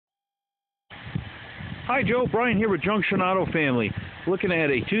Hi Joe, Brian here with Junction Auto Family. Looking at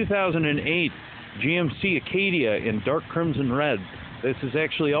a 2008 GMC Acadia in dark crimson red. This is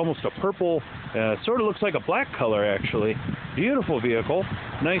actually almost a purple, sort of looks like a black color actually. Beautiful vehicle.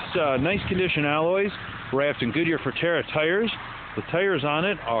 Nice condition alloys. Wrapped in Goodyear Forterra tires. The tires on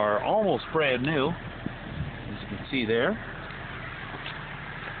it are almost brand new, as you can see there.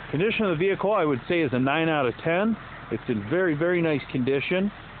 Condition of the vehicle I would say is a 9 out of 10. It's in very nice condition.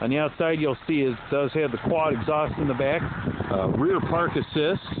 On the outside you'll see it does have the quad exhaust in the back, rear park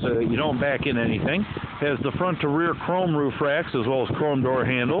assist, so you don't back in anything. Has the front to rear chrome roof racks as well as chrome door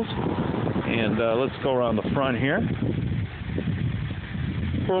handles. And let's go around the front here.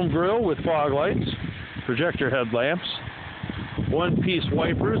 Chrome grille with fog lights, projector headlamps, one-piece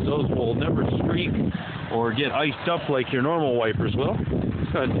wipers. Those will never streak or get iced up like your normal wipers will.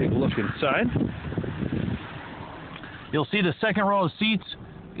 Let's go ahead and take a look inside. You'll see the second row of seats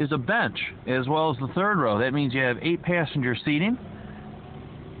is a bench, as well as the third row. That means you have 8 passenger seating.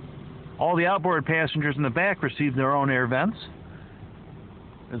 All the outboard passengers in the back receive their own air vents,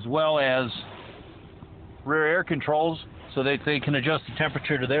 as well as rear air controls so that they can adjust the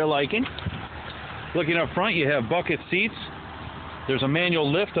temperature to their liking. Looking up front, you have bucket seats. There's a manual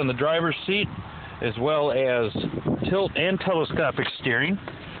lift on the driver's seat, as well as tilt and telescopic steering.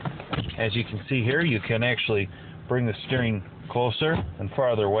 As you can see here, you can actually bring the steering closer and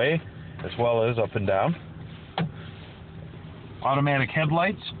farther away, as well as up and down. Automatic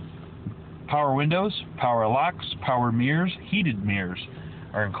headlights, power windows, power locks, power mirrors, heated mirrors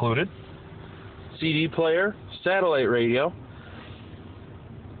are included. CD player, satellite radio,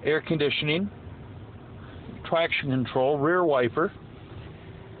 air conditioning, traction control, rear wiper,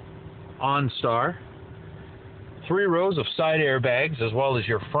 OnStar, 3 rows of side airbags, as well as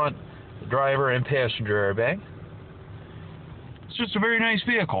your front driver and passenger airbag. It's just a very nice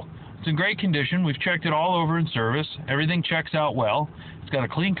vehicle. It's in great condition. We've checked it all over in service. Everything checks out well. It's got a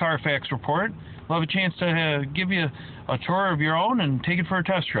clean Carfax report. We'll have a chance to give you a tour of your own and take it for a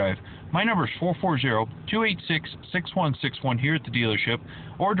test drive. My number is 440-286-6161 here at the dealership,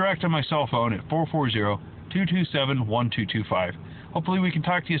 or direct on my cell phone at 440-227-1225. Hopefully we can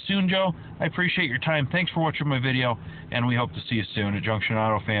talk to you soon, Joe. I appreciate your time. Thanks for watching my video, and we hope to see you soon at Junction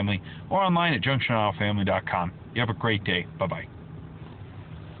Auto Family or online at junctionautofamily.com. You have a great day. Bye-bye.